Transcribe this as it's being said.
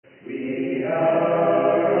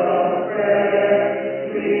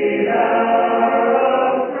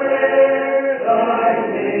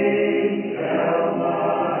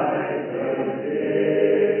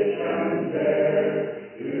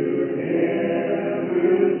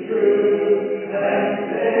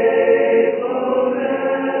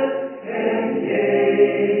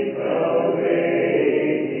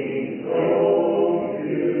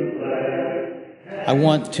I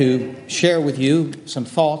want to share with you some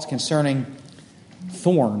thoughts concerning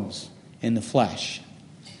thorns in the flesh.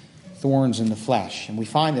 Thorns in the flesh. And we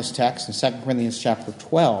find this text in 2 Corinthians chapter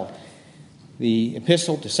 12. The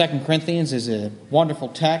epistle to 2 Corinthians is a wonderful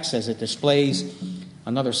text as it displays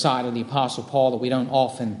another side of the Apostle Paul that we don't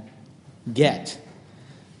often get.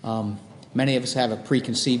 Many of us have a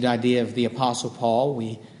preconceived idea of the Apostle Paul.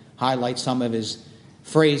 We highlight some of his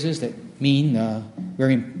phrases that mean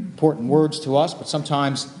very important words to us, but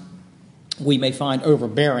sometimes we may find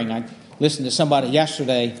overbearing. I listened to somebody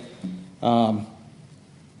yesterday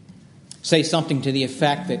say something to the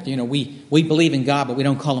effect that, we believe in God, but we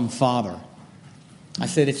don't call him Father. I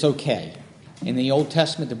said it's okay. In the Old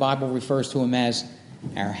Testament, the Bible refers to him as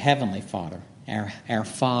our Heavenly Father, our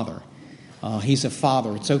Father. He's a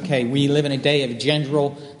Father. It's okay. We live in a day of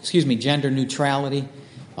gender neutrality.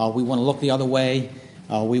 We want to look the other way.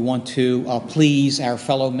 We want to please our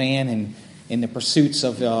fellow man and in the pursuits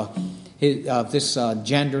of this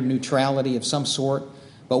gender neutrality of some sort.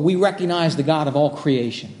 But we recognize the God of all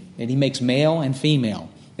creation, that he makes male and female,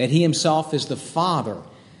 that he himself is the Father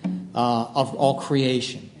of all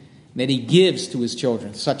creation, that he gives to his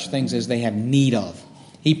children such things as they have need of.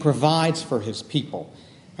 He provides for his people.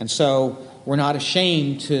 And so we're not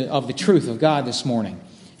ashamed of the truth of God this morning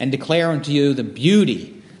and declare unto you the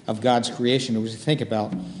beauty of God's creation as we think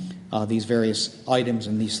about these various items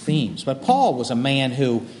and these themes. But Paul was a man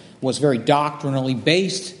who was very doctrinally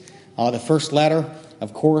based. The first letter,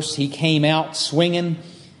 of course, he came out swinging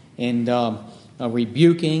and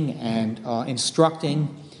rebuking and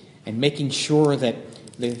instructing and making sure that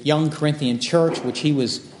the young Corinthian church, which he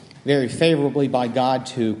was very favorably by God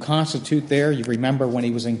to constitute there. You remember when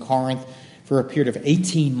he was in Corinth for a period of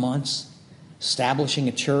 18 months, establishing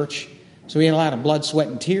a church. So he had a lot of blood, sweat,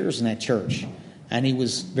 and tears in that church. And he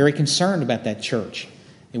was very concerned about that church.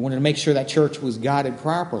 He wanted to make sure that church was guided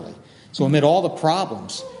properly. So amid all the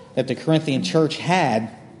problems that the Corinthian church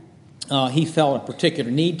had, he felt a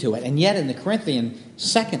particular need to it. And yet in the Corinthian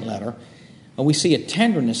second letter, we see a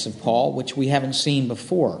tenderness of Paul, which we haven't seen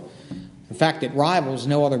before. In fact, it rivals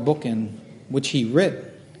no other book in which he wrote,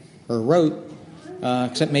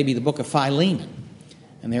 except maybe the book of Philemon.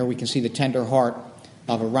 And there we can see the tender heart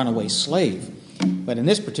of a runaway slave. But in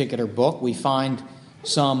this particular book, we find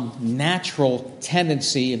some natural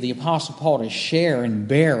tendency of the Apostle Paul to share and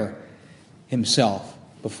bear himself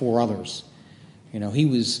before others. He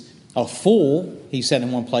was a fool, he said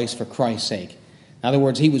in one place, for Christ's sake. In other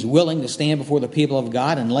words, he was willing to stand before the people of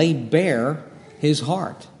God and lay bare his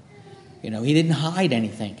heart. He didn't hide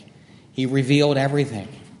anything. He revealed everything.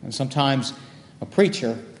 And sometimes a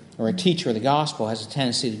preacher or a teacher of the gospel has a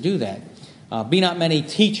tendency to do that. Be not many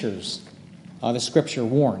teachers, the Scripture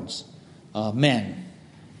warns men.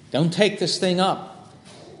 Don't take this thing up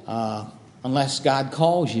unless God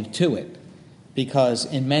calls you to it, because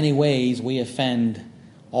in many ways we offend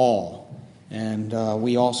all. And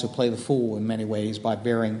we also play the fool in many ways by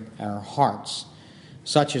bearing our hearts.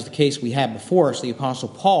 Such is the case we have before us. The Apostle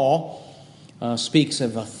Paul speaks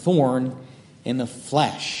of a thorn in the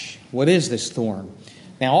flesh. What is this thorn?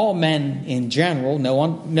 Now, all men in general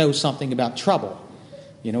know something about trouble.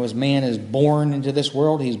 As man is born into this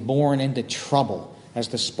world, he's born into trouble as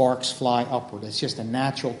the sparks fly upward. It's just a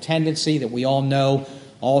natural tendency that we all know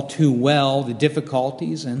all too well, the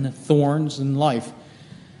difficulties and the thorns in life.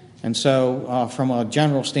 And so, from a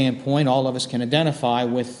general standpoint, all of us can identify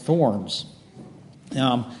with thorns.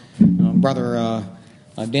 Brother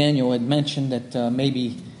Daniel had mentioned that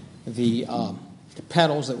maybe the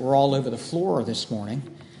petals that were all over the floor this morning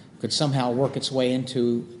could somehow work its way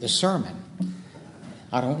into the sermon.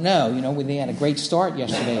 I don't know. They had a great start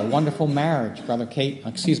yesterday, a wonderful marriage. Brother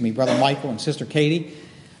Michael and Sister Katie.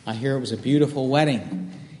 I hear it was a beautiful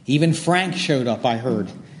wedding. Even Frank showed up, I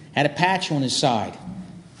heard. Had a patch on his side.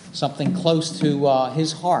 Something close to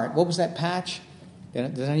his heart. What was that patch?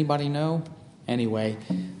 Does anybody know? Anyway,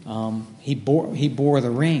 he bore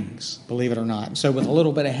the rings, believe it or not. And so with a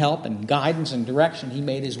little bit of help and guidance and direction, he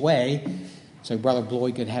made his way so Brother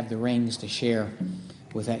Bloyd could have the rings to share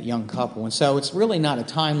with that young couple. And so it's really not a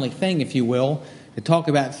timely thing, if you will, to talk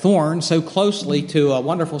about thorns so closely to a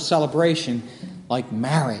wonderful celebration like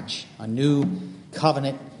marriage, a new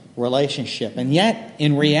covenant relationship. And yet,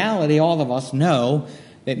 in reality, all of us know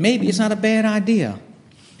that maybe it's not a bad idea.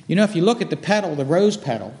 You know, if you look at the petal, the rose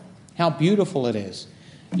petal, how beautiful it is.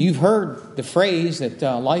 You've heard the phrase that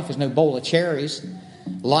life is no bowl of cherries.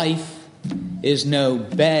 Life is no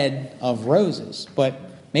bed of roses. But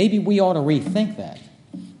maybe we ought to rethink that.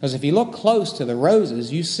 Because if you look close to the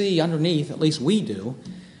roses, you see underneath, at least we do,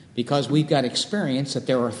 because we've got experience, that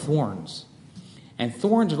there are thorns. And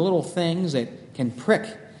thorns are little things that can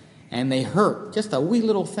prick and they hurt. Just a wee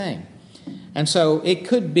little thing. And so it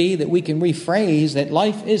could be that we can rephrase that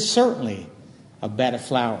life is certainly a bed of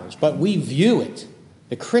flowers. But we view it,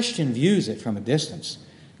 the Christian views it from a distance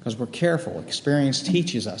because we're careful. Experience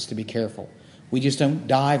teaches us to be careful. We just don't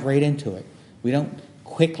dive right into it. We don't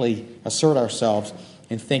quickly assert ourselves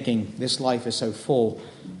in thinking this life is so full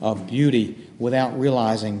of beauty without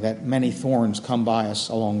realizing that many thorns come by us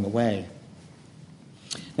along the way.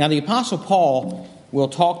 Now, the Apostle Paul will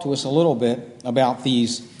talk to us a little bit about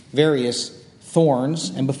these various thorns.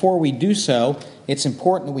 And before we do so, it's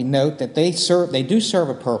important that we note that they do serve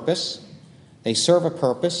a purpose. They serve a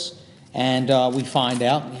purpose. And we find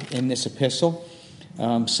out in this epistle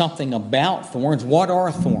something about thorns. What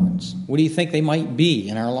are thorns? What do you think they might be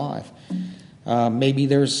in our life? Maybe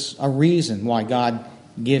there's a reason why God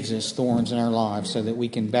gives us thorns in our lives so that we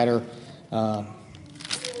can better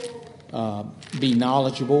be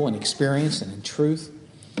knowledgeable and experienced and in truth.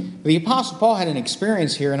 The Apostle Paul had an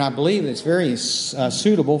experience here, and I believe it's very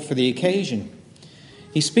suitable for the occasion.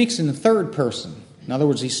 He speaks in the third person. In other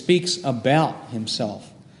words, he speaks about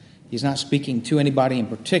himself. He's not speaking to anybody in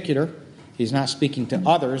particular. He's not speaking to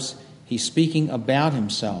others. He's speaking about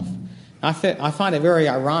himself. I find it very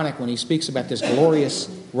ironic when he speaks about this glorious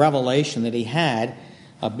revelation that he had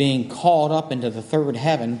of being called up into the third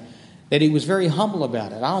heaven, that he was very humble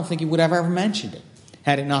about it. I don't think he would have ever mentioned it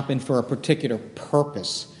had it not been for a particular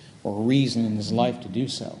purpose or reason in his life to do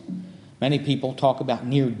so. Many people talk about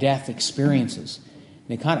near-death experiences.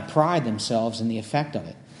 They kind of pride themselves in the effect of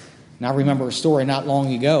it. And I remember a story not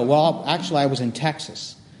long ago. Well, actually, I was in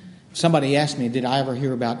Texas. Somebody asked me, did I ever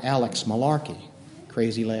hear about Alex Malarkey?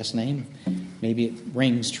 Crazy last name. Maybe it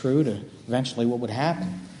rings true to eventually what would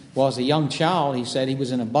happen. Well, as a young child, he said he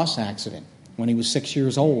was in a bus accident when he was 6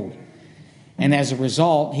 years old. And as a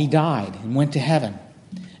result, he died and went to heaven.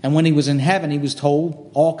 And when he was in heaven, he was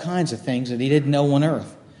told all kinds of things that he didn't know on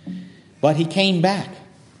earth. But he came back.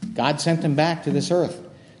 God sent him back to this earth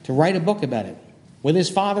to write a book about it with his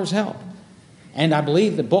Father's help. And I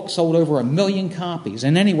believe the book sold over 1 million copies.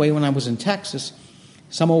 And anyway, when I was in Texas,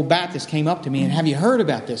 some old Baptist came up to me and, have you heard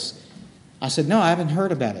about this? I said, no, I haven't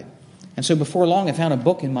heard about it. And so before long, I found a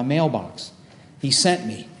book in my mailbox. He sent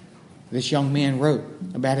me. This young man wrote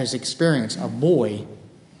about his experience, a boy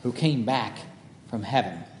who came back from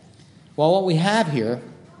heaven. Well, what we have here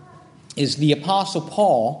is the Apostle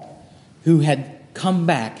Paul who had come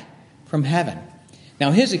back from heaven.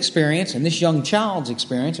 Now, his experience and this young child's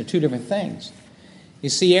experience are two different things. You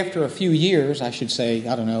see, after a few years, I should say,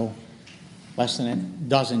 I don't know, less than a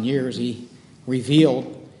dozen years, he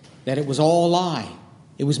revealed that it was all a lie.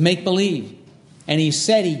 It was make-believe. And he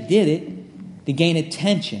said he did it to gain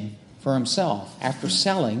attention for himself after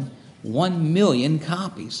selling 1 million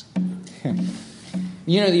copies.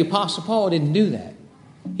 You know, the Apostle Paul didn't do that.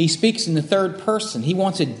 He speaks in the third person. He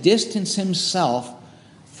wants to distance himself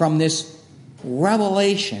from this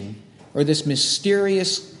revelation or this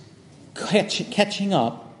mysterious catching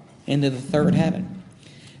up into the third heaven.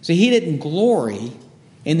 So he didn't glory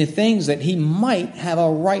in the things that he might have a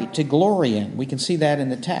right to glory in. We can see that in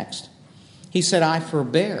the text. He said, I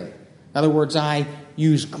forbear. In other words, I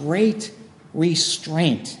use great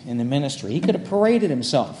restraint in the ministry. He could have paraded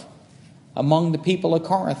himself among the people of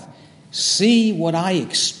Corinth. See what I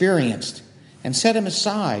experienced, and set him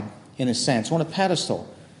aside, in a sense, on a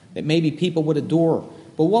pedestal that maybe people would adore.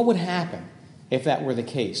 But what would happen if that were the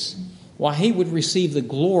case? Why, he would receive the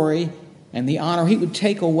glory and the honor. He would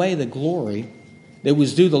take away the glory that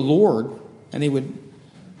was due the Lord, and he would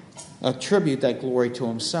attribute that glory to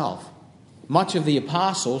himself. Much of the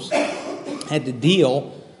apostles had to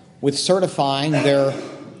deal with certifying their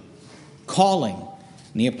calling.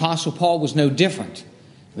 And the Apostle Paul was no different.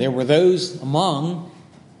 There were those among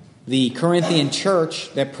the Corinthian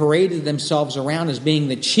church that paraded themselves around as being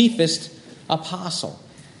the chiefest apostle.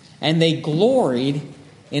 And they gloried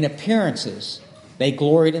in appearances. They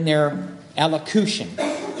gloried in their elocution.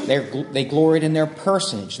 They gloried in their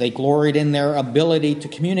personage. They gloried in their ability to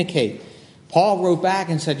communicate. Paul wrote back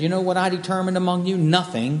and said, you know what I determined among you?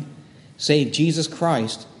 Nothing save Jesus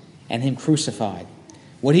Christ and Him crucified.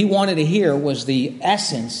 What he wanted to hear was the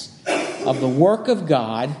essence of the work of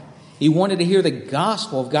God He wanted to hear the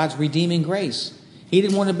gospel of God's redeeming grace. He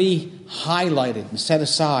didn't want to be highlighted and set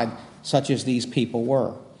aside such as these people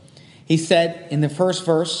were. He said in the first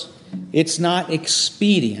verse, "It's not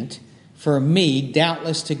expedient for me,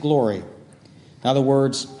 doubtless, to glory." In other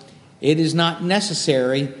words, it is not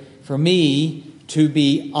necessary for me to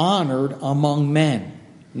be honored among men.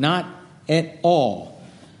 Not at all.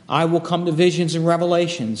 I will come to visions and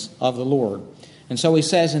revelations of the Lord. And so he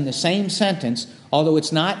says in the same sentence, although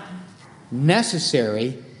it's not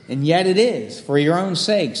necessary, and yet it is, for your own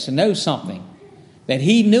sakes, to know something, that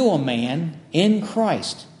he knew a man in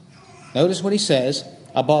Christ. Notice what he says,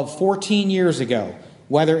 above 14 years ago,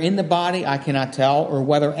 whether in the body I cannot tell, or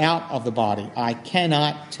whether out of the body I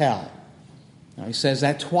cannot tell. Now he says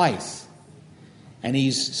that twice. And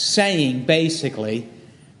he's saying basically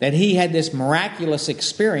that he had this miraculous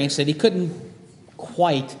experience that he couldn't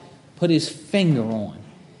quite put his finger on.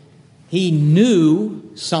 He knew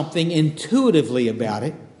something intuitively about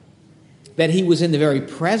it, that he was in the very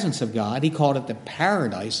presence of God. He called it the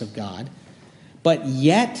paradise of God. But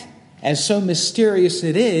yet, as so mysterious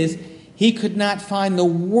it is, he could not find the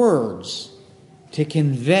words to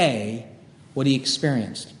convey what he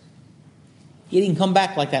experienced. He didn't come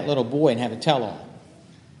back like that little boy and have a tell-all.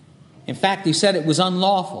 In fact, he said it was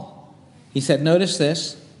unlawful. He said, notice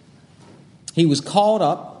this, he was called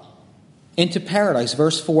up into paradise,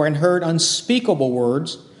 verse 4, and heard unspeakable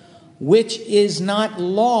words, which is not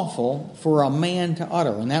lawful for a man to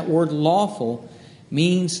utter. And that word lawful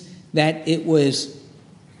means that it was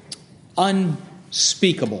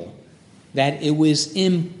unspeakable, that it was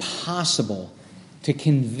impossible to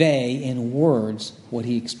convey in words what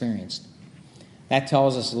he experienced. That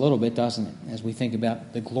tells us a little bit, doesn't it, as we think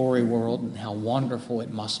about the glory world and how wonderful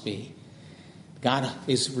it must be. God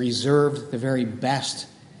is reserved the very best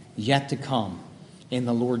yet to come in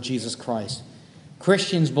the Lord Jesus Christ.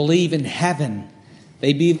 Christians believe in heaven.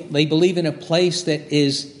 They believe in a place that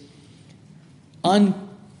is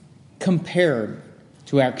uncompared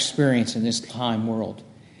to our experience in this time world.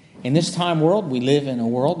 In this time world, we live in a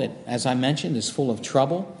world that, as I mentioned, is full of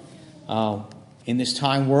trouble. In this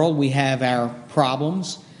time world, we have our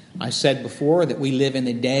problems. I said before that we live in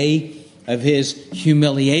the day of his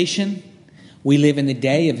humiliation. We live in the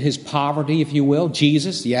day of his poverty, if you will.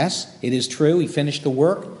 Jesus, yes, it is true. He finished the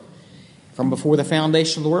work. From before the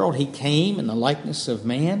foundation of the world, he came in the likeness of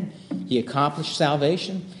man. He accomplished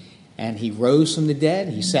salvation, and he rose from the dead.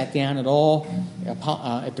 He sat down at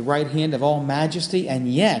the right hand of all majesty,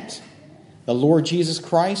 and yet the Lord Jesus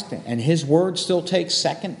Christ and his word still takes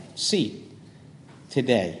second seat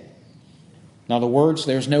today. In other words,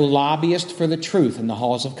 there's no lobbyist for the truth in the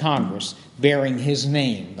halls of Congress bearing his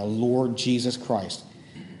name, the Lord Jesus Christ.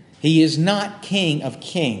 He is not King of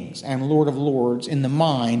kings and Lord of lords in the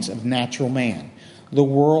minds of natural man. The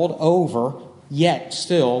world over, yet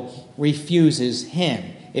still refuses him.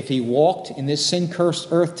 If he walked in this sin-cursed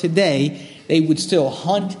earth today, they would still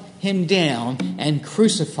hunt him down and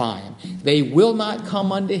crucify him. They will not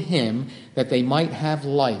come unto him that they might have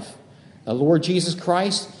life. The Lord Jesus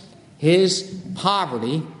Christ, his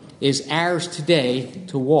poverty is ours today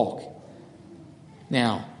to walk.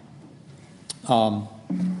 Now,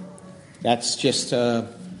 that's just a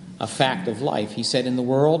fact of life. He said, in the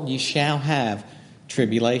world you shall have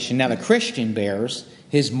tribulation. Now, the Christian bears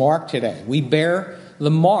his mark today. We bear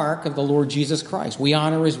the mark of the Lord Jesus Christ. We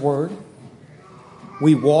honor his word.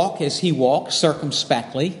 We walk as he walks,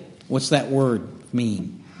 circumspectly. What's that word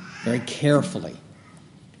mean? Very carefully.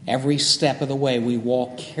 Every step of the way we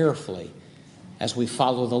walk carefully as we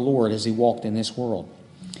follow the Lord as he walked in this world.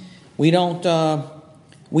 We don't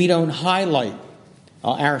highlight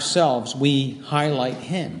ourselves. We highlight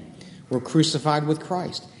him. We're crucified with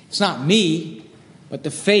Christ. It's not me, but the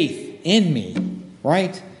faith in me,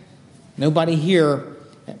 right? Nobody here,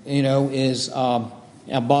 is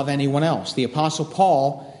above anyone else. The Apostle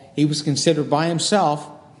Paul, he was considered by himself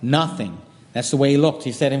nothing. That's the way he looked.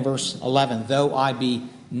 He said in verse 11, though I be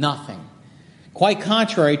nothing. Quite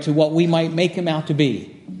contrary to what we might make him out to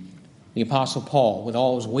be. The Apostle Paul, with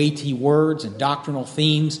all his weighty words and doctrinal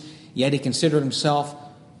themes, yet he considered himself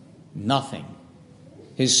nothing.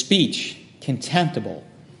 His speech, contemptible,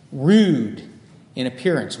 rude in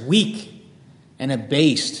appearance, weak and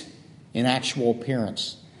abased in actual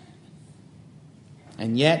appearance.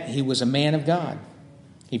 And yet he was a man of God.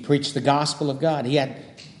 He preached the gospel of God. He had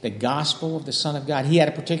the gospel of the Son of God. He had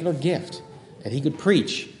a particular gift that he could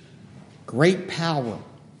preach. Great power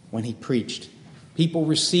when he preached. People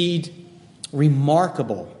received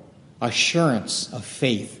remarkable assurance of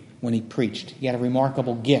faith when he preached. He had a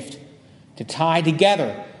remarkable gift to tie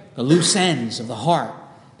together the loose ends of the heart.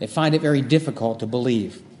 They find it very difficult to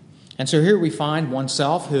believe. And so here we find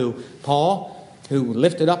oneself Paul, who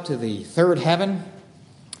lifted up to the third heaven,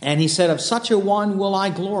 and he said, of such a one will I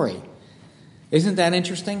glory. Isn't that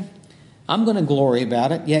interesting? I'm going to glory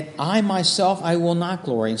about it, yet I myself, I will not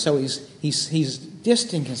glory. And so he's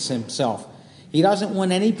distancing himself. He doesn't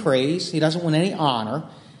want any praise. He doesn't want any honor.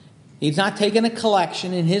 He's not taking a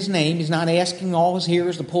collection in his name. He's not asking all his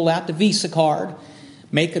hearers to pull out the Visa card,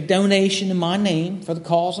 make a donation in my name for the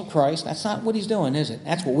cause of Christ. That's not what he's doing, is it?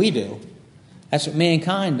 That's what we do. That's what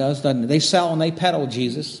mankind does, doesn't it? They sell and they peddle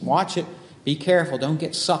Jesus. Watch it. Be careful. Don't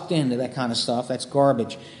get sucked into that kind of stuff. That's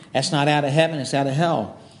garbage. That's not out of heaven. It's out of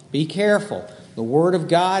hell. Be careful. The Word of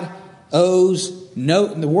God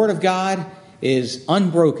the Word of God is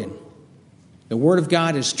unbroken. The Word of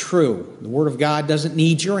God is true. The Word of God doesn't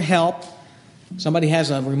need your help. Somebody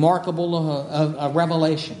has a remarkable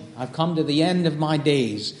revelation. I've come to the end of my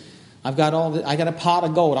days. I got a pot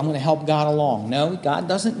of gold. I'm going to help God along. No, God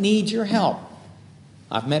doesn't need your help.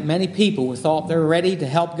 I've met many people who thought they're ready to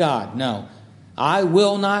help God. No, I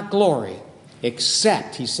will not glory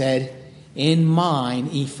except, he said, in mine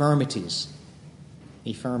infirmities.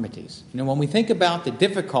 Infirmities. When we think about the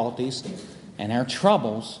difficulties and our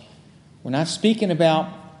troubles, we're not speaking about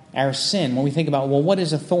our sin. When we think about, what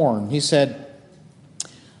is a thorn? He said,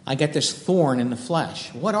 I get this thorn in the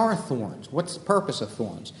flesh. What are thorns? What's the purpose of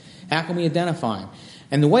thorns? How can we identify them?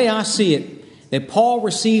 And the way I see it, that Paul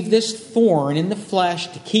received this thorn in the flesh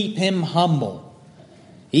to keep him humble.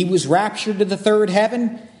 He was raptured to the third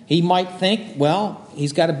heaven. He might think,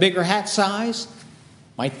 he's got a bigger hat size.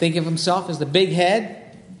 Might think of himself as the big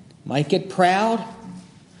head. Might get proud.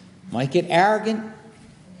 Might get arrogant.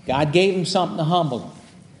 God gave him something to humble him.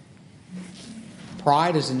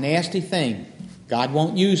 Pride is a nasty thing. God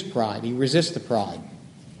won't use pride. He resists the pride.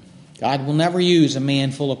 God will never use a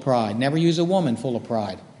man full of pride. Never use a woman full of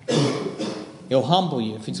pride. He'll humble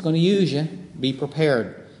you. If he's going to use you, be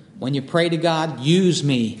prepared. When you pray to God, use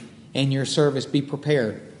me in your service. Be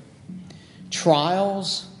prepared.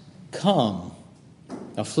 Trials come.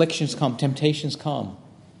 Afflictions come. Temptations come.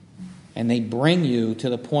 And they bring you to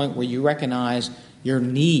the point where you recognize your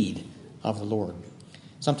need of the Lord.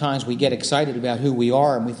 Sometimes we get excited about who we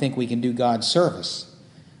are and we think we can do God's service.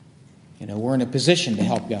 We're in a position to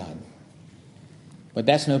help God. But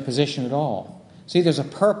that's no position at all. See, there's a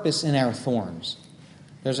purpose in our thorns.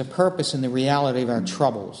 There's a purpose in the reality of our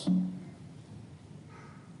troubles.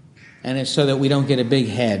 And it's so that we don't get a big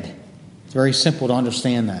head. It's very simple to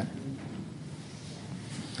understand that.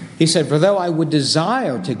 He said, for though I would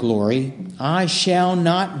desire to glory, I shall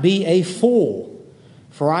not be a fool.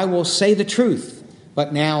 For I will say the truth,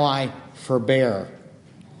 but now I forbear.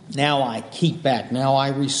 Now I keep back. Now I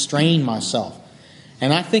restrain myself.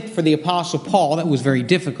 And I think for the Apostle Paul, that was very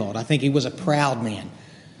difficult. I think he was a proud man.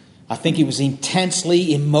 I think he was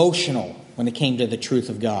intensely emotional when it came to the truth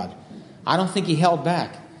of God. I don't think he held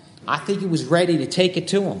back. I think he was ready to take it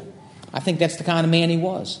to him. I think that's the kind of man he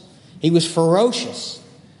was. He was ferocious.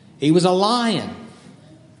 He was a lion.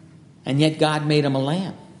 And yet God made him a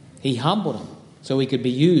lamb. He humbled him so he could be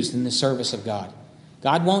used in the service of God.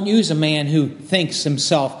 God won't use a man who thinks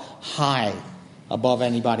himself high above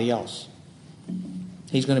anybody else.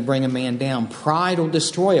 He's going to bring a man down. Pride will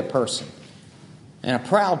destroy a person. And a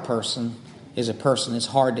proud person is a person that's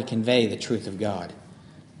hard to convey the truth of God.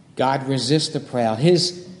 God resists the proud.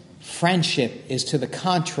 His friendship is to the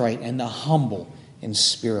contrite and the humble in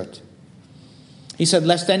spirit. He said,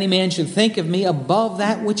 lest any man should think of me above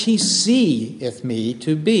that which he seeth me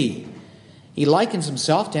to be. He likens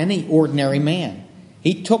himself to any ordinary man.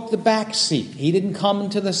 He took the back seat. He didn't come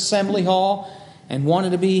into the assembly hall and wanted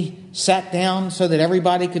to be sat down so that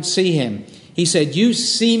everybody could see him. He said, you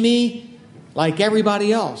see me like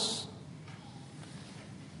everybody else.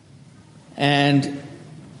 And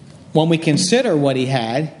when we consider what he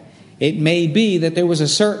had, it may be that there was a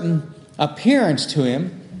certain appearance to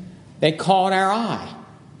him that caught our eye,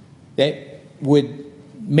 that would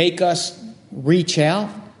make us reach out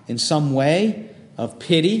in some way of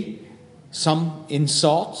pity. Some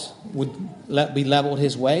insults would be leveled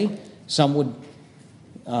his way. Some would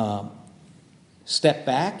step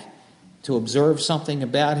back to observe something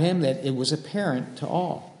about him that it was apparent to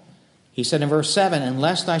all. He said in verse 7, and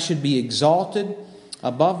lest I should be exalted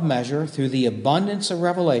above measure through the abundance of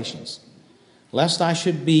revelations, lest I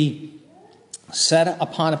should be set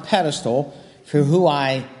upon a pedestal for who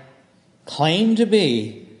I claim to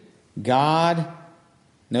be, God,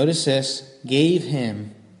 notice this, gave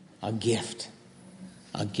him a gift.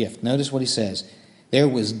 A gift. Notice what he says. There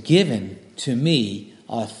was given to me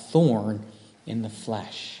a thorn in the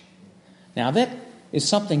flesh. Now that is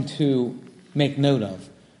something to make note of.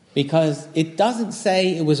 because it doesn't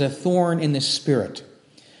say it was a thorn in the spirit.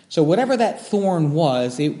 So whatever that thorn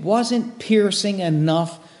was, it wasn't piercing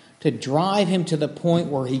enough to drive him to the point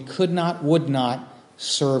where he could not, would not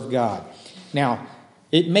serve God. Now,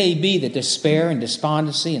 it may be that despair and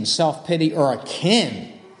despondency and self-pity are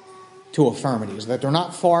akin to infirmities, that they're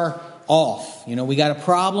not far off. We got a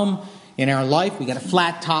problem in our life. We got a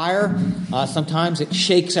flat tire. Sometimes it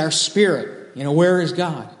shakes our spirit. Where is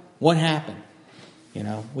God? What happened?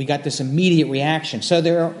 We got this immediate reaction. So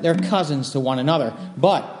they're cousins to one another.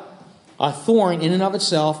 But a thorn in and of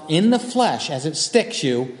itself, in the flesh, as it sticks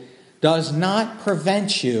you, does not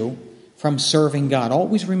prevent you from serving God.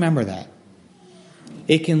 Always remember that.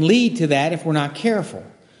 It can lead to that if we're not careful.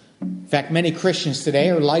 In fact, many Christians today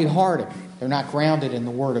are lighthearted. They're not grounded in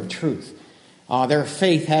the word of truth. Their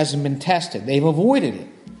faith hasn't been tested. They've avoided it.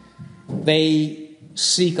 They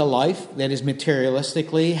seek a life that is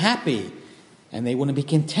materialistically happy. And they want to be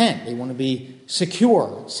content. They want to be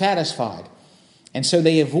secure, satisfied. And so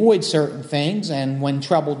they avoid certain things. And when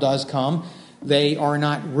trouble does come, they are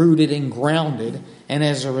not rooted and grounded. And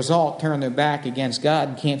as a result, turn their back against God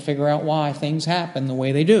and can't figure out why things happen the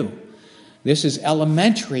way they do. This is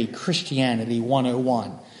elementary Christianity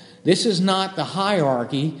 101. This is not the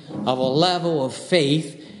hierarchy of a level of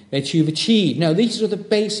faith that you've achieved. No, these are the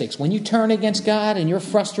basics. When you turn against God and you're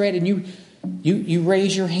frustrated and you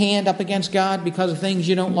raise your hand up against God because of things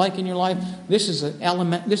you don't like in your life, this is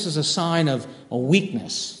a sign of a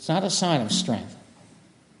weakness. It's not a sign of strength.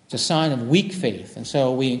 It's a sign of weak faith. And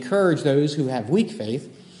so we encourage those who have weak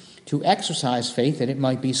faith to exercise faith that it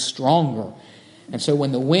might be stronger. And so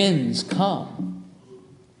when the winds come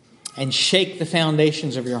and shake the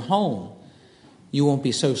foundations of your home, you won't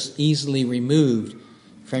be so easily removed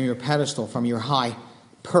from your pedestal, from your high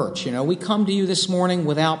perch. We come to you this morning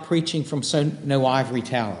without preaching from no ivory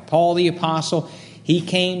tower. Paul the Apostle, he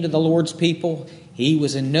came to the Lord's people. He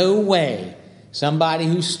was in no way somebody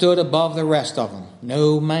who stood above the rest of them.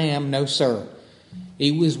 No, ma'am, no, sir.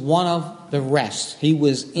 He was one of the rest. He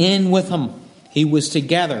was in with them. He was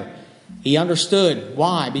together. He understood.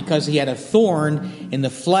 Why? Because he had a thorn in the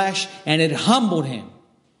flesh and it humbled him.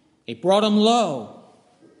 It brought him low.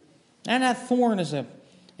 And that thorn is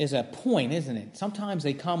a point, isn't it? Sometimes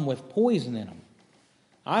they come with poison in them.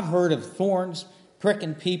 I've heard of thorns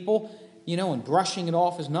pricking people, and brushing it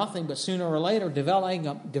off is nothing, but sooner or later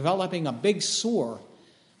developing a big sore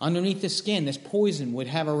underneath the skin. This poison would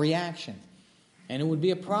have a reaction, and it would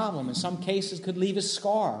be a problem. In some cases, could leave a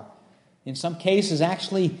scar. In some cases,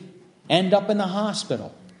 actually end up in the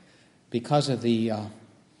hospital because of the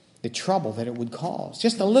trouble that it would cause.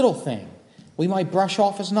 Just a little thing we might brush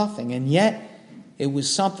off as nothing, and yet it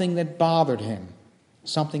was something that bothered him.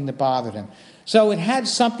 Something that bothered him. So it had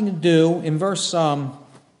something to do, in verse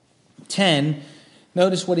 10,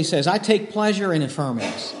 notice what he says, I take pleasure in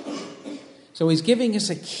infirmities. So he's giving us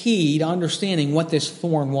a key to understanding what this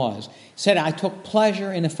thorn was. He said, I took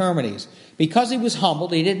pleasure in infirmities. Because he was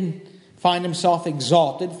humbled, he didn't find himself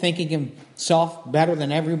exalted, thinking himself better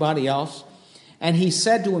than everybody else. And he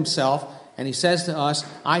said to himself, and he says to us,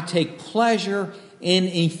 I take pleasure in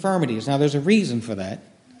infirmities. Now there's a reason for that,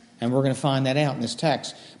 and we're going to find that out in this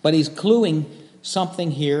text. But he's cluing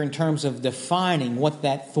something here in terms of defining what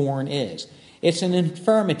that thorn is. It's an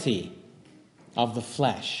infirmity of the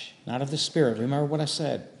flesh, not of the spirit. Remember what I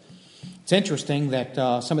said. It's interesting that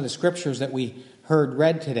some of the scriptures that we heard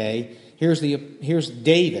read today, here's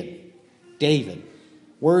David. David.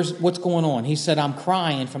 What's going on? He said, I'm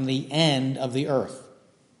crying from the end of the earth.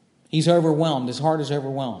 He's overwhelmed. His heart is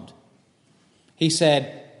overwhelmed. He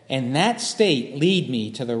said, in that state lead me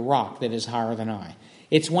to the rock that is higher than I.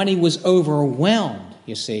 It's when he was overwhelmed,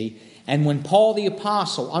 you see. And when Paul the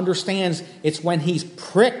Apostle understands it's when he's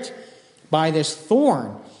pricked by this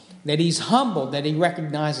thorn, that he's humbled, that he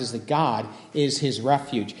recognizes that God is his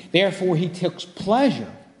refuge. Therefore, he took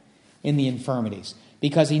pleasure in the infirmities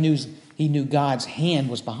because he knew God's hand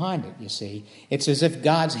was behind it, you see. It's as if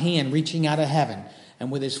God's hand reaching out of heaven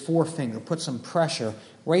and with his forefinger put some pressure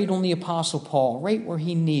right on the Apostle Paul, right where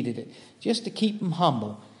he needed it, just to keep him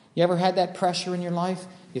humble. You ever had that pressure in your life?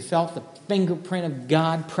 You felt the fingerprint of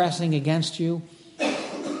God pressing against you,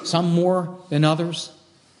 some more than others,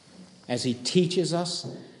 as he teaches us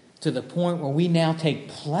to the point where we now take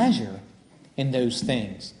pleasure in those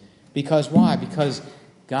things. Because why? Because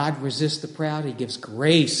God resists the proud. He gives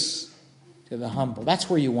grace to the humble. That's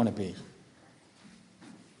where you want to be.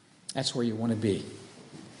 That's where you want to be.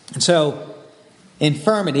 And so,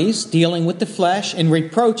 infirmities, dealing with the flesh, in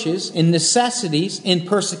reproaches, in necessities, in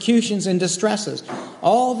persecutions and distresses.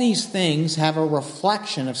 All these things have a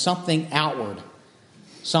reflection of something outward,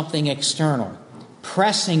 something external.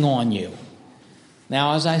 pressing on you.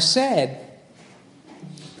 Now, as I said,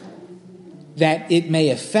 that it may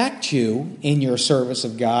affect you in your service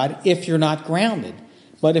of God if you're not grounded.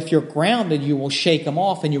 But if you're grounded, you will shake them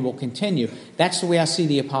off and you will continue. That's the way I see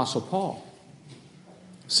the Apostle Paul.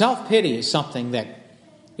 Self-pity is something that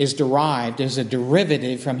is derived as a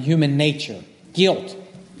derivative from human nature. Guilt.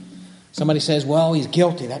 Somebody says, well, he's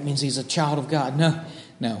guilty. That means he's a child of God.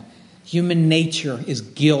 No. Human nature is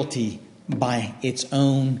guilty by its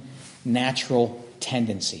own natural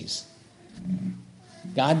tendencies.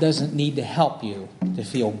 God doesn't need to help you to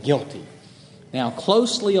feel guilty. Now,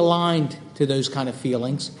 closely aligned to those kind of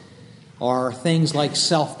feelings are things like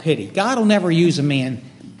self-pity. God will never use a man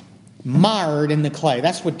mired in the clay.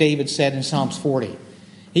 That's what David said in Psalms 40.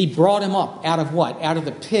 He brought him up out of what? Out of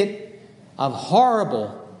the pit of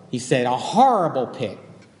horrible, he said, a horrible pit,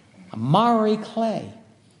 a miry clay.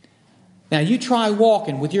 Now, you try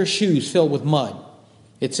walking with your shoes filled with mud.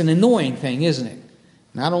 It's an annoying thing, isn't it?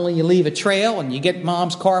 Not only you leave a trail and you get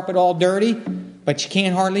mom's carpet all dirty, but you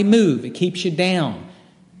can't hardly move. It keeps you down.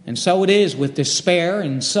 And so it is with despair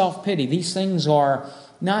and self-pity. These things are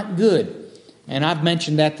not good. And I've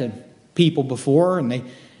mentioned that to people before, and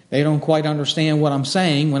they don't quite understand what I'm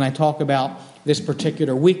saying when I talk about this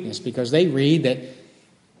particular weakness, because they read that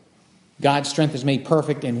God's strength is made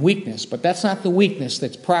perfect in weakness. But that's not the weakness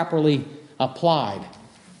that's properly applied.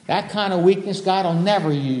 That kind of weakness, God will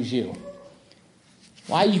never use you.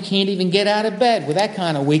 Why, you can't even get out of bed with that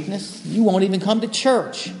kind of weakness. You won't even come to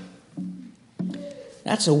church.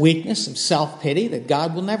 That's a weakness of self-pity that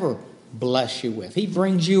God will never bless you with. He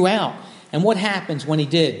brings you out. And what happens when he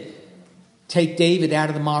did take David out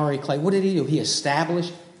of the miry clay? What did he do? He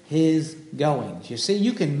established his goings. You see,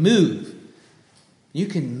 you can move. You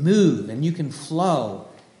can move and you can flow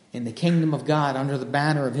in the kingdom of God under the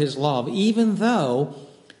banner of his love, even though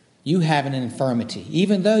you have an infirmity,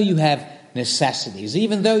 even though you have necessities,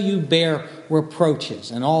 even though you bear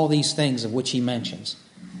reproaches and all these things of which he mentions.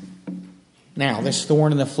 Now, this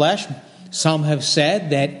thorn in the flesh, some have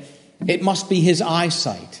said that it must be his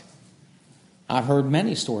eyesight. I've heard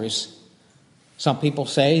many stories. Some people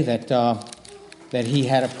say that he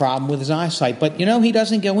had a problem with his eyesight, but he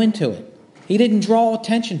doesn't go into it. He didn't draw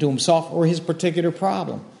attention to himself or his particular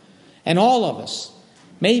problem. And all of us,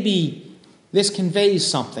 maybe this conveys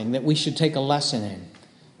something that we should take a lesson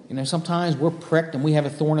in. Sometimes we're pricked and we have a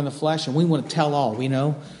thorn in the flesh and we want to tell all. We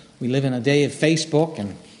live in a day of Facebook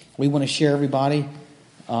and we want to share everybody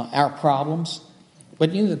our problems.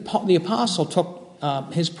 But the apostle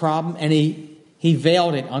took his problem and he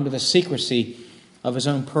veiled it under the secrecy of his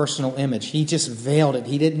own personal image. He just veiled it.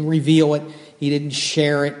 He didn't reveal it. He didn't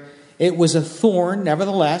share it. It was a thorn,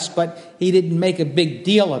 nevertheless, but he didn't make a big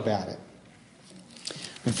deal about it.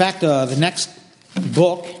 In fact, the next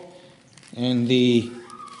book in the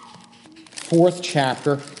 4th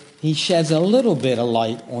chapter, he sheds a little bit of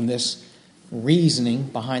light on this reasoning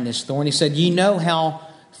behind this thorn. He said, "Ye know how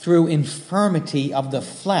through infirmity of the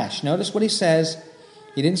flesh." Notice what he says.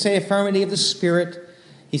 He didn't say infirmity of the spirit.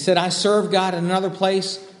 He said, "I serve God in another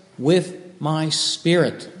place with my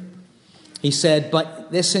spirit." He said,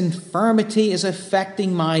 "But this infirmity is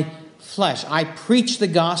affecting my flesh. I preach the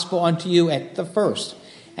gospel unto you at the first,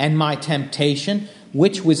 and my temptation,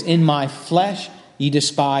 which was in my flesh, ye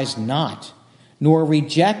despised not, nor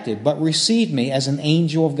rejected, but received me as an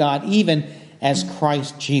angel of God, even as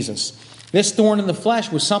Christ Jesus." This thorn in the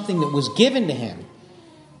flesh was something that was given to him.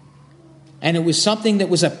 And it was something that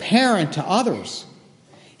was apparent to others.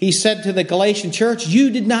 He said to the Galatian church, "You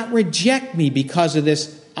did not reject me because of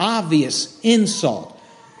this obvious insult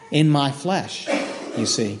in my flesh," you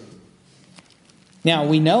see. Now,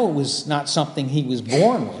 we know it was not something he was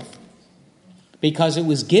born with, because it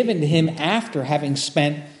was given to him after having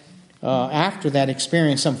spent after that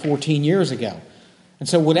experience some 14 years ago. And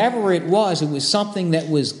so whatever it was something that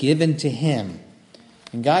was given to him.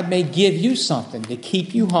 And God may give you something to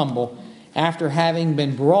keep you humble after having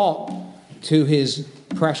been brought to his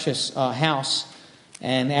precious house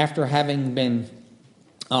and after having been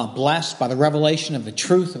blessed by the revelation of the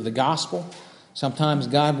truth of the gospel. Sometimes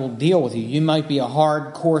God will deal with you. You might be a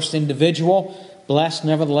hard-coursed individual, blessed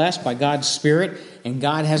nevertheless by God's Spirit, and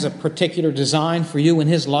God has a particular design for you in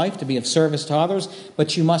his life to be of service to others,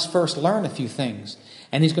 but you must first learn a few things.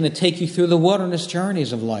 And he's going to take you through the wilderness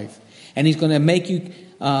journeys of life. And he's going to make you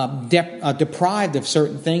deprived of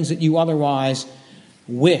certain things that you otherwise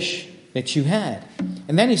wish that you had.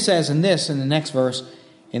 And then he says in the next verse,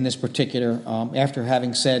 in this particular, after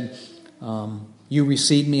having said, "You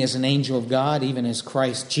received me as an angel of God, even as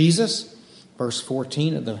Christ Jesus," verse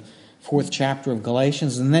 14 of the 4th chapter of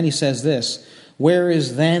Galatians. And then he says this, Where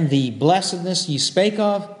is then the blessedness ye spake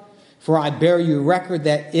of? For I bear you record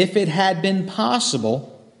that if it had been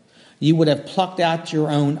possible, you would have plucked out your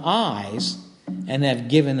own eyes and have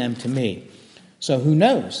given them to me. So who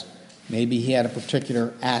knows? Maybe he had a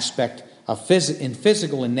particular aspect of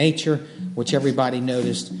physical in nature, which everybody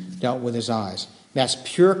noticed dealt with his eyes. That's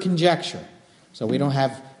pure conjecture. So we don't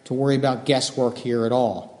have to worry about guesswork here at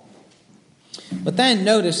all. But then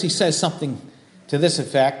notice he says something to this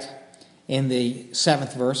effect in the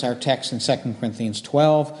 7th verse, our text in 2 Corinthians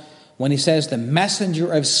 12, when he says, the messenger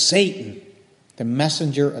of Satan. The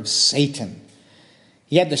messenger of Satan.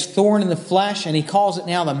 He had this thorn in the flesh, and he calls it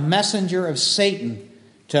now the messenger of Satan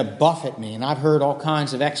to buffet me. And I've heard all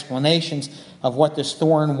kinds of explanations of what this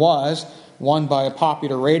thorn was. One by a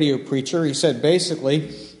popular radio preacher. He said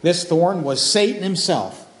basically this thorn was Satan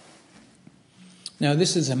himself. Now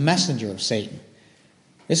this is a messenger of Satan.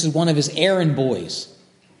 This is one of his errand boys.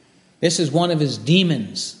 This is one of his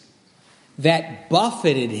demons that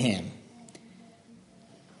buffeted him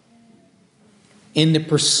in the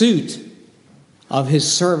pursuit of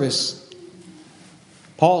his service,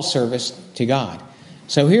 Paul's service to God.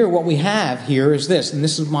 So here what we have here is this, and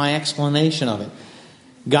this is my explanation of it.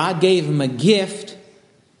 God gave him a gift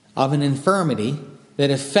of an infirmity that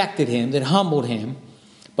affected him, that humbled him,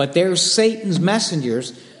 but there's Satan's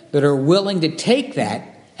messengers that are willing to take that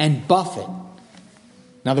and buffet.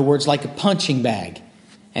 In other words, like a punching bag,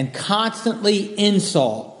 and constantly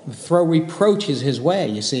insult, throw reproaches his way,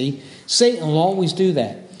 you see. Satan will always do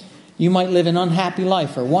that. You might live an unhappy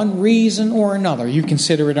life for one reason or another. You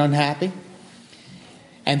consider it unhappy.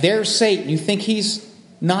 And there's Satan. You think he's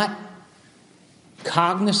not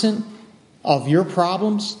cognizant of your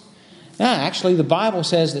problems? No, actually, the Bible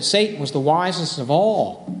says that Satan was the wisest of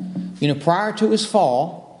all. Prior to his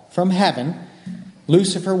fall from heaven,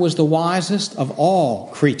 Lucifer was the wisest of all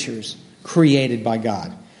creatures created by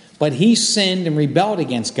God. But he sinned and rebelled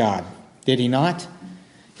against God, did he not?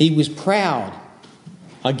 He was proud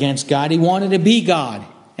against God. He wanted to be God.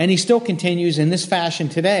 And he still continues in this fashion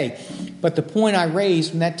today. But the point I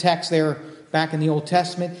raised from that text there back in the Old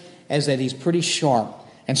Testament is that he's pretty sharp.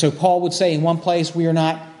 And so Paul would say in one place, we are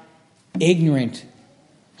not ignorant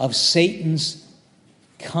of Satan's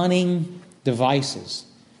cunning devices.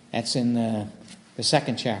 That's in the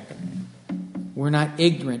 2nd chapter. We're not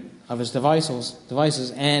ignorant of his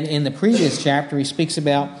devices. And in the previous chapter, he speaks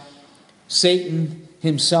about Satan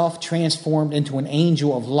himself transformed into an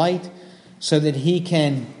angel of light so that he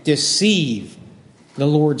can deceive the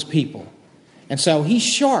Lord's people. And so he's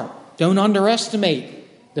sharp. Don't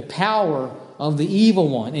underestimate the power of the evil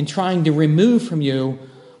one in trying to remove from you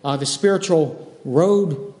the spiritual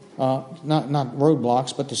not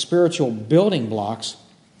roadblocks, but the spiritual building blocks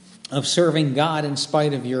of serving God in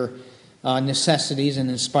spite of your necessities and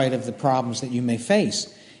in spite of the problems that you may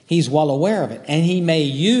face. He's well aware of it. And he may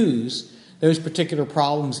use those particular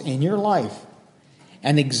problems in your life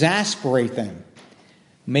and exasperate them,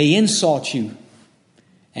 may insult you,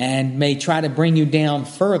 and may try to bring you down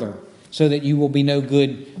further so that you will be no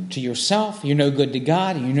good to yourself, you're no good to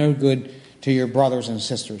God, and you're no good to your brothers and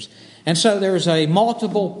sisters. And so there's a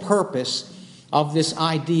multiple purpose of this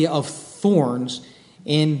idea of thorns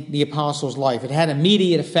in the apostle's life. It had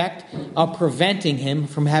immediate effect of preventing him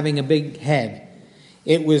from having a big head.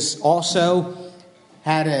 It was also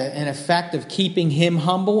had an effect of keeping him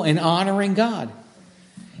humble and honoring God.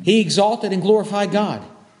 He exalted and glorified God,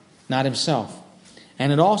 not himself.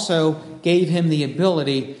 And it also gave him the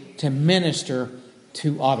ability to minister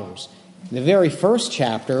to others. The very first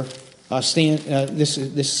chapter,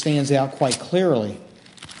 this stands out quite clearly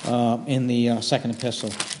in the second epistle.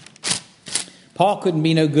 Paul couldn't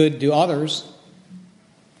be no good to others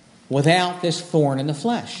without this thorn in the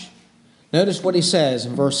flesh. Notice what he says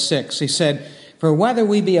in verse 6. He said, "For whether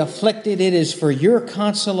we be afflicted, it is for your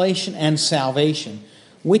consolation and salvation,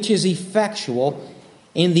 which is effectual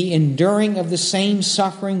in the enduring of the same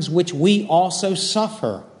sufferings which we also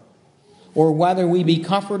suffer. Or whether we be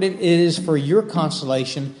comforted, it is for your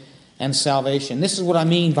consolation and salvation." This is what I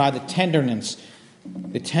mean by the tenderness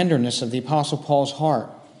of the Apostle Paul's heart.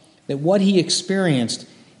 That what he experienced,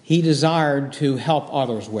 he desired to help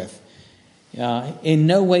others with. In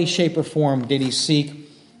no way, shape, or form did he seek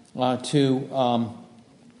to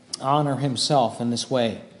honor himself in this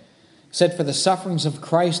way. He said, "For the sufferings of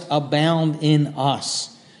Christ abound in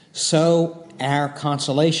us, so our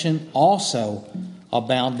consolation also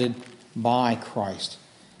abounded by Christ."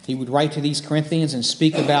 He would write to these Corinthians and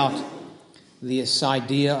speak about this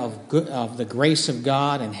idea of the grace of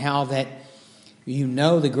God and how that you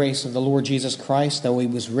know the grace of the Lord Jesus Christ, though he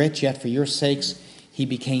was rich, yet for your sakes he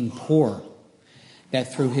became poor.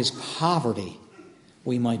 That through his poverty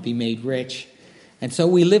we might be made rich. And so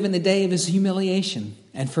we live in the day of his humiliation,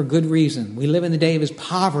 and for good reason. We live in the day of his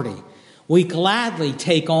poverty. We gladly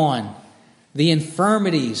take on the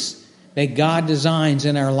infirmities that God designs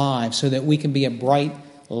in our lives so that we can be a bright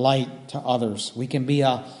light to others. We can be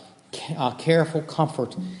a careful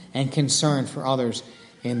comfort and concern for others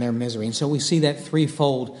in their misery. And so we see that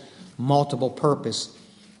threefold multiple purpose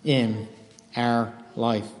in our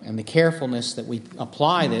life. And the carefulness that we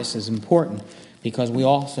apply this is important because we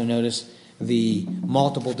also notice the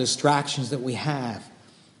multiple distractions that we have.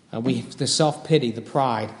 The self-pity, the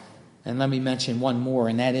pride. And let me mention one more,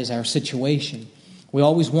 and that is our situation. We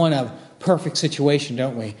always want a perfect situation,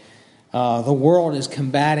 don't we? The world is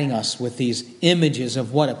combating us with these images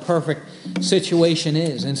of what a perfect situation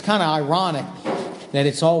is. And it's kind of ironic that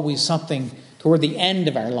it's always something toward the end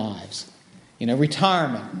of our lives.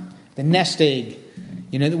 Retirement, the nest egg,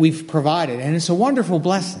 that we've provided. And it's a wonderful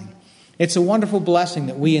blessing. It's a wonderful blessing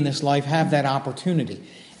that we in this life have that opportunity.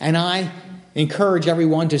 And I encourage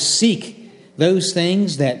everyone to seek those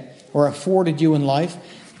things that are afforded you in life.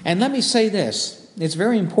 And let me say this. It's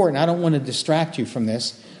very important. I don't want to distract you from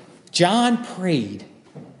this. John prayed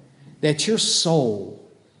that your soul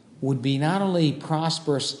would be not only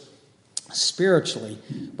prosperous spiritually,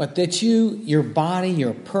 but that your body,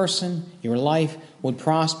 your person, your life would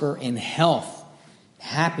prosper in health,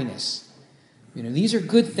 happiness. These are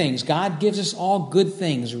good things. God gives us all good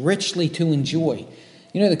things richly to enjoy.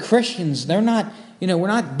 The Christians, they're not, we're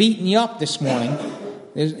not beating you up this morning.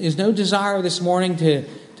 There's no desire this morning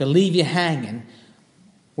to leave you hanging.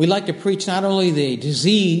 We like to preach not only the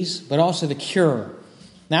disease, but also the cure.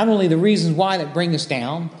 Not only the reasons why that bring us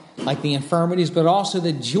down, like the infirmities, but also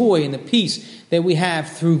the joy and the peace that we have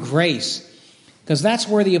through grace. Because that's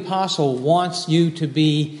where the apostle wants you to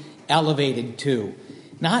be elevated to.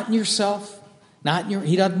 Not in yourself.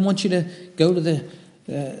 He doesn't want you to go to the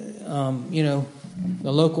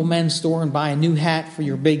local men's store and buy a new hat for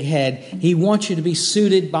your big head. He wants you to be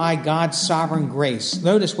suited by God's sovereign grace.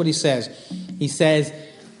 Notice what he says. He says,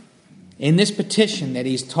 in this petition that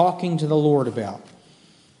he's talking to the Lord about,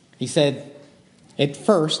 he said, at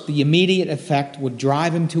first, the immediate effect would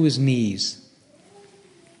drive him to his knees.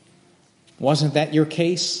 Wasn't that your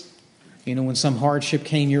case? When some hardship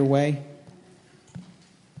came your way?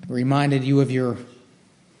 Reminded you of your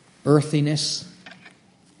earthiness,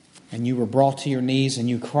 and you were brought to your knees and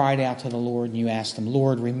you cried out to the Lord and you asked him,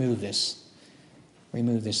 Lord, remove this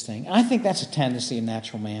thing. I think that's a tendency of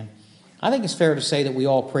natural man. I think it's fair to say that we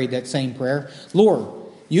all prayed that same prayer. Lord,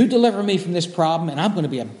 you deliver me from this problem and I'm going to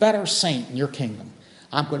be a better saint in your kingdom.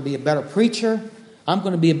 I'm going to be a better preacher. I'm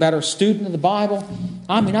going to be a better student of the Bible.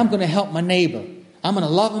 I'm going to help my neighbor. I'm going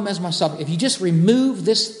to love him as myself. If you just remove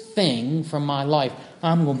this thing from my life,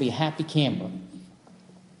 I'm going to be a happy camper.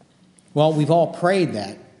 Well, we've all prayed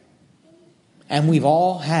that. And we've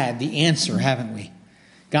all had the answer, haven't we?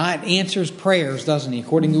 God answers prayers, doesn't he,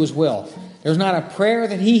 according to his will. There's not a prayer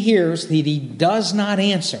that he hears that he does not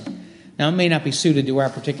answer. Now, it may not be suited to our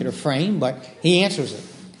particular frame, but he answers it.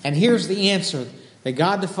 And here's the answer that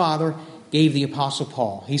God the Father gave the Apostle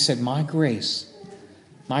Paul. He said, my grace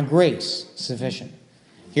is sufficient.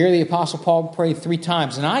 Here the Apostle Paul prayed 3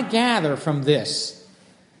 times. And I gather from this,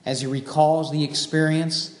 as he recalls the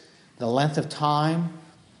experience, the length of time.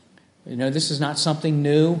 This is not something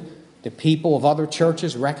new. The people of other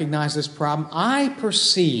churches recognize this problem. I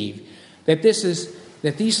perceive that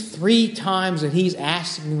these 3 times that he's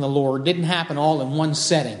asking the Lord didn't happen all in one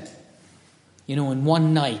setting, in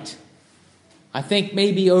one night. I think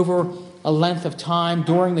maybe over a length of time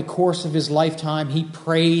during the course of his lifetime, he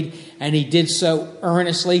prayed and he did so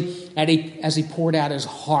earnestly as he poured out his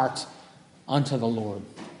heart unto the Lord.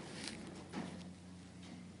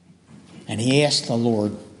 And he asked the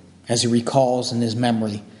Lord, as he recalls in his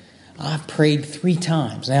memory, I've prayed 3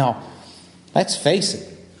 times. Now, let's face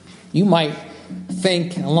it. You might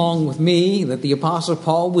think, along with me, that the Apostle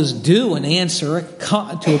Paul was due an answer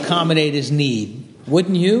to accommodate his need.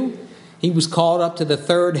 Wouldn't you? He was called up to the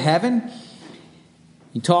 3rd heaven.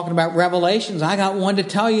 You're talking about revelations. I got one to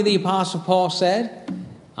tell you, the Apostle Paul said.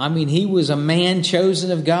 He was a man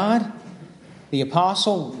chosen of God. The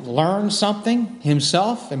apostle learned something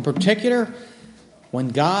himself in particular when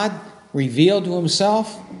God revealed to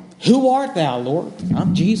himself, who art thou, Lord?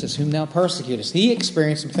 I'm Jesus, whom thou persecutest. He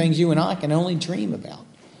experienced some things you and I can only dream about.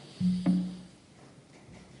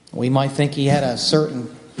 We might think he had a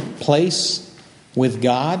certain place with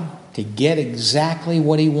God to get exactly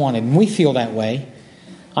what he wanted. And we feel that way.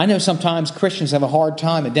 I know sometimes Christians have a hard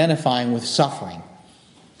time identifying with suffering.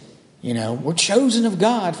 We're chosen of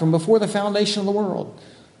God from before the foundation of the world.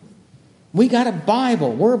 We got a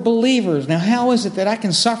Bible. We're believers. Now, how is it that I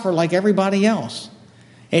can suffer like everybody else?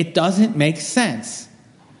 It doesn't make sense.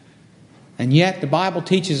 And yet, the Bible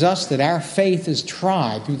teaches us that our faith is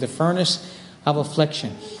tried through the furnace of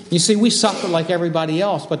affliction. You see, we suffer like everybody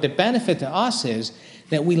else, but the benefit to us is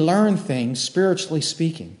that we learn things, spiritually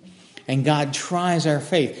speaking, and God tries our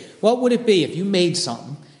faith. What would it be if you made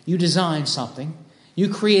something, you designed something, you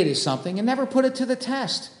created something, and never put it to the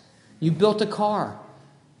test? You built a car.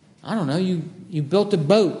 I don't know, you built a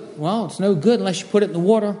boat. Well, it's no good unless you put it in the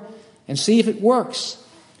water and see if it works.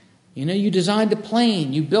 You know, you designed a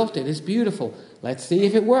plane. You built it. It's beautiful. Let's see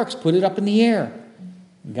if it works. Put it up in the air.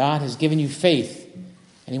 God has given you faith,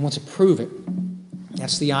 and He wants to prove it.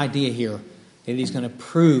 That's the idea here, that He's going to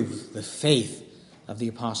prove the faith of the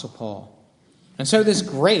Apostle Paul. And so this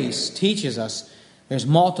grace teaches us there's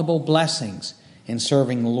multiple blessings in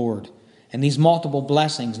serving the Lord. And these multiple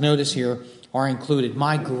blessings, notice here, are included.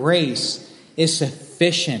 My grace is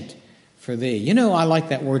sufficient for thee. You know, I like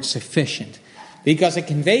that word sufficient because it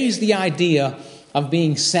conveys the idea of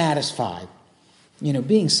being satisfied. You know,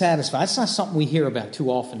 being satisfied. That's not something we hear about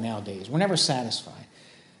too often nowadays. We're never satisfied.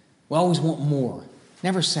 We always want more.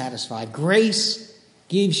 Never satisfied. Grace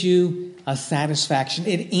gives you a satisfaction.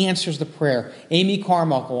 It answers the prayer. Amy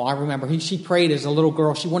Carmichael, I remember, she prayed as a little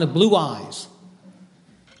girl. She wanted blue eyes.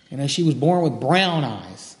 You know, she was born with brown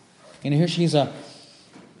eyes. You know, here she's a,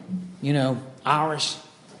 Irish,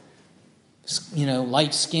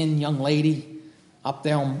 light-skinned young lady up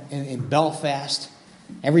there in Belfast.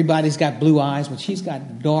 Everybody's got blue eyes, but she's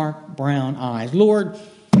got dark brown eyes. Lord,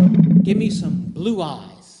 give me some blue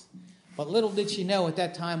eyes. But little did she know at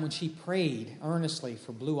that time when she prayed earnestly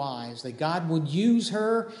for blue eyes that God would use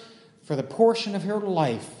her for the portion of her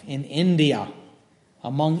life in India,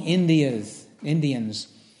 among Indians,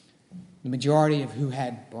 the majority of who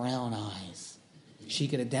had brown eyes. She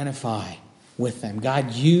could identify with them.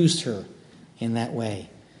 God used her in that way.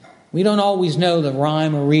 We don't always know the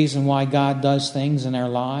rhyme or reason why God does things in our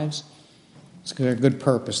lives. It's for a good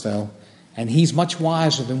purpose, though. And He's much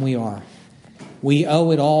wiser than we are. We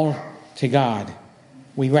owe it all to God.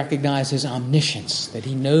 We recognize His omniscience, that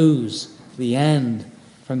He knows the end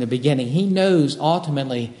from the beginning. He knows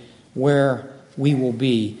ultimately where we will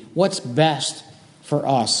be, what's best for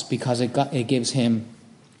us, because it gives Him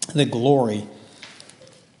the glory.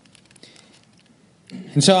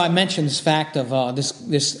 And so I mentioned this fact of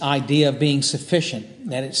this idea of being sufficient,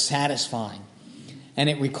 that it's satisfying. And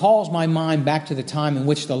it recalls my mind back to the time in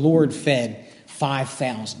which the Lord fed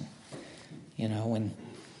 5,000. And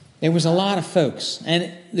there was a lot of folks.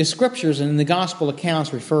 And the scriptures and the gospel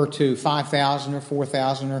accounts refer to 5,000 or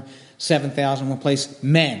 4,000 or 7,000, one place,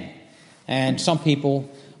 men. And some people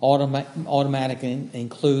automatically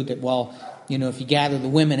include that, if you gather the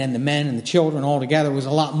women and the men and the children all together, it was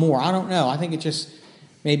a lot more. I don't know. I think it just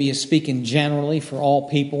maybe is speaking generally for all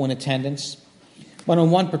people in attendance. But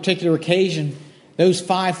on one particular occasion, those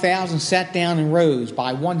 5,000 sat down in rows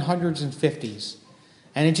by 100s and 50s.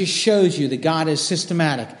 And it just shows you that God is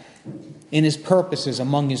systematic in His purposes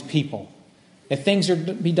among His people. That things are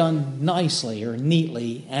to be done nicely or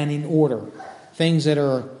neatly and in order. Things that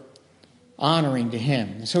are honoring to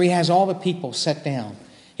Him. So He has all the people set down.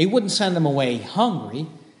 He wouldn't send them away hungry.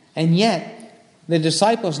 And yet, the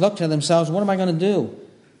disciples looked to themselves, what am I going to do?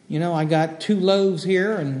 I got 2 loaves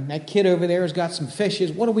here, and that kid over there has got some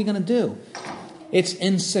fishes. What are we going to do? It's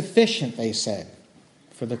insufficient, they said,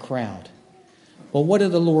 for the crowd. Well, what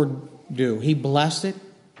did the Lord do? He blessed it,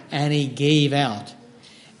 and He gave out.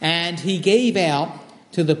 And He gave out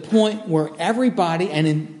to the point where everybody, and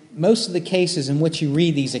in most of the cases in which you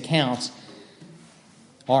read these accounts,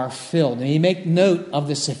 are filled. And you make note of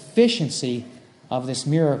the sufficiency of this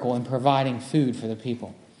miracle in providing food for the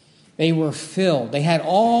people. They were filled. They had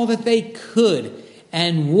all that they could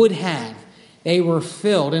and would have. They were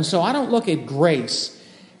filled. And so I don't look at grace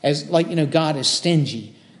as God is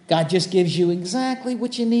stingy. God just gives you exactly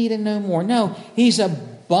what you need and no more. No, He's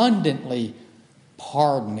abundantly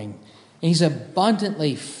pardoning. He's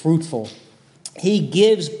abundantly fruitful. He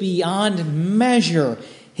gives beyond measure.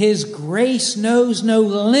 His grace knows no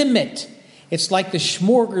limit. It's like the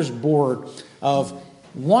smorgasbord of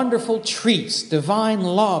wonderful treats, divine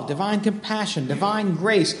love, divine compassion, divine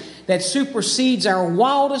grace that supersedes our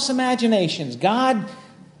wildest imaginations. God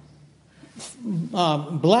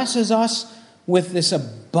blesses us with this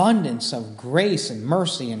abundance of grace and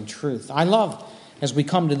mercy and truth. I love, as we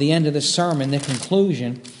come to the end of this sermon, the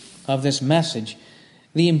conclusion of this message,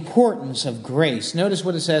 the importance of grace. Notice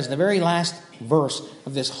what it says in the very last verse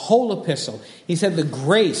of this whole epistle. He said, the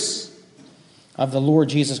grace of the Lord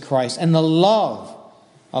Jesus Christ and the love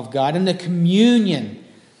of God and the communion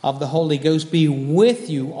of the Holy Ghost be with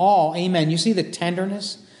you all. Amen. You see the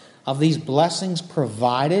tenderness of these blessings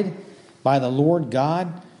provided by the Lord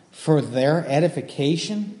God for their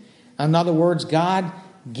edification? In other words, God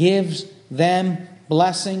gives them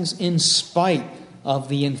blessings in spite of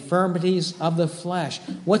the infirmities of the flesh.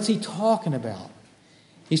 What's he talking about?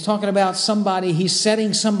 He's talking about somebody, he's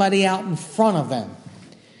setting somebody out in front of them.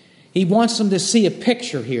 He wants them to see a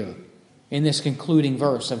picture here in this concluding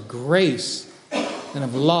verse of grace and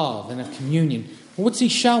of love and of communion. What's he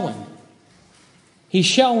showing? He's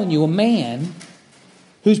showing you a man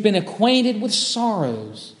who's been acquainted with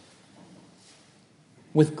sorrows,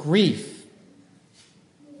 with grief,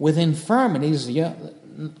 with infirmities,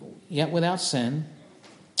 yet without sin.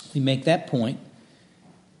 We make that point.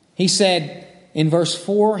 He said in verse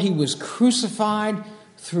 4, he was crucified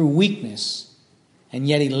through weakness, and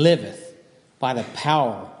yet he liveth by the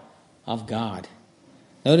power of God.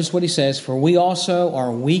 Notice what he says, for we also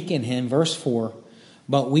are weak in him, verse 4,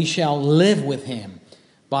 but we shall live with him.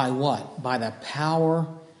 By what? By the power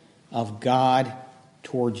of God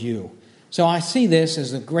toward you. So I see this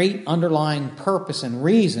as the great underlying purpose and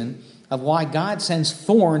reason of why God sends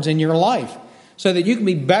thorns in your life, so that you can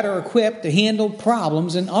be better equipped to handle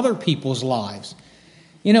problems in other people's lives.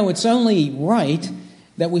 You know, it's only right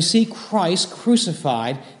that we see Christ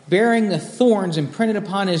crucified, bearing the thorns imprinted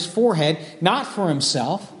upon his forehead, not for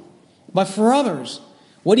himself, but for others.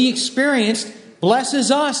 What he experienced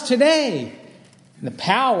blesses us today. And the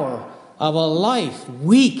power of a life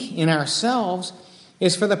weak in ourselves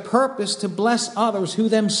is for the purpose to bless others who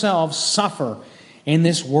themselves suffer in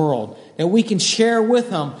this world, that we can share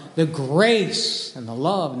with them the grace and the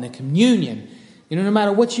love and the communion. You know, no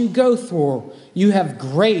matter what you go through, you have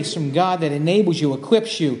grace from God that enables you,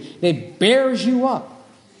 equips you, that bears you up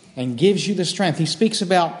and gives you the strength. He speaks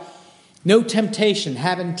about no temptation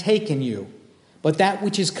having taken you, but that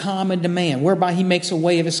which is common to man, whereby he makes a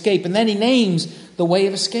way of escape. And then he names the way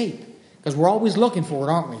of escape, because we're always looking for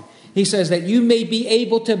it, aren't we? He says that you may be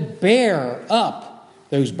able to bear up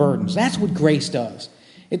those burdens. That's what grace does.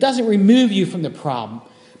 It doesn't remove you from the problem,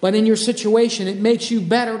 but in your situation, it makes you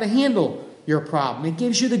better to handle your problem. It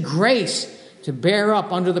gives you the grace to bear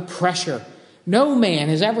up under the pressure. No man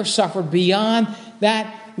has ever suffered beyond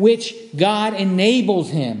that which God enables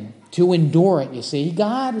him to endure it, you see.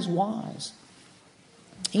 God is wise.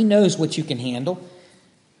 He knows what you can handle.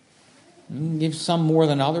 He gives some more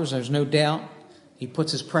than others, there's no doubt. He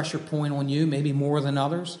puts his pressure point on you, maybe more than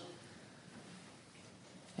others,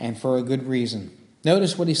 and for a good reason.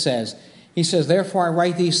 Notice what he says. He says, therefore I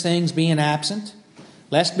write these things being absent,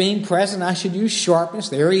 lest being present I should use sharpness.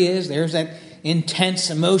 There he is. There's that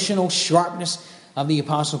intense emotional sharpness of the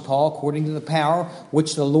Apostle Paul, according to the power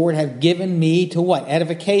which the Lord hath given me to what?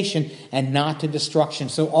 Edification and not to destruction.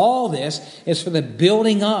 So all this is for the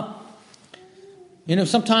building up. You know,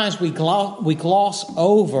 sometimes we gloss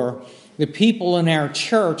over the people in our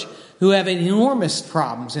church who have enormous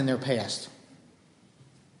problems in their past.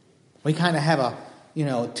 We kind of have a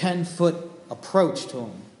 10-foot approach to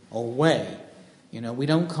them, away. We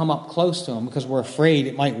don't come up close to them because we're afraid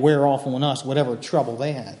it might wear off on us, whatever trouble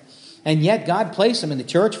they had. And yet God placed them in the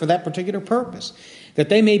church for that particular purpose, that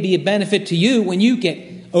they may be a benefit to you when you get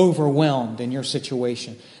overwhelmed in your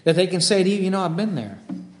situation, that they can say to you, I've been there,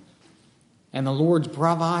 and the Lord's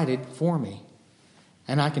provided for me,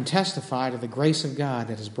 and I can testify to the grace of God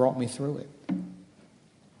that has brought me through it.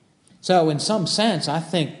 So in some sense, I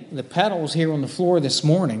think the petals here on the floor this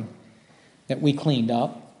morning that we cleaned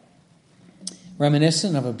up,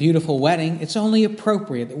 reminiscent of a beautiful wedding, it's only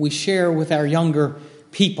appropriate that we share with our younger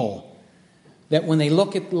people that when they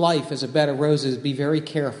look at life as a bed of roses, be very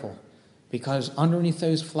careful, because underneath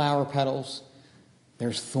those flower petals,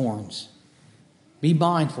 there's thorns. Be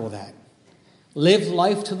mindful of that. Live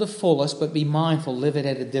life to the fullest, but be mindful, live it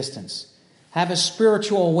at a distance. Have a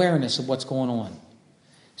spiritual awareness of what's going on.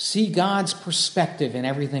 See God's perspective in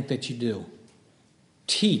everything that you do.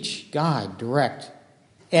 Teach, guide, direct,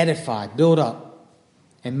 edify, build up.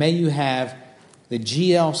 And may you have the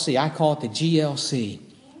GLC. I call it the GLC.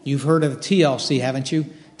 You've heard of the TLC, haven't you?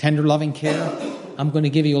 Tender loving care. I'm going to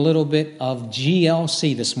give you a little bit of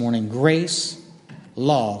GLC this morning. Grace,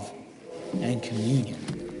 love, and communion.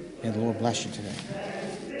 May the Lord bless you today.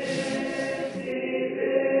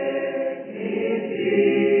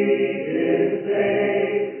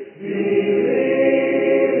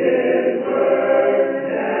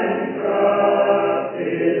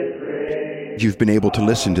 You've been able to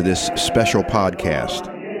listen to this special podcast.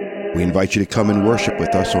 We invite you to come and worship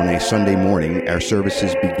with us on a Sunday morning. Our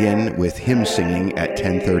services begin with hymn singing at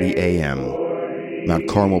 10:30 a.m. Mount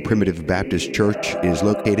Carmel Primitive Baptist Church is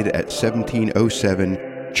located at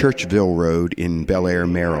 1707 Churchville Road in Bel Air,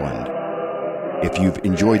 Maryland. If you've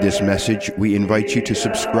enjoyed this message, we invite you to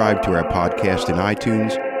subscribe to our podcast in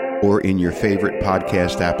iTunes or in your favorite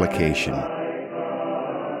podcast application.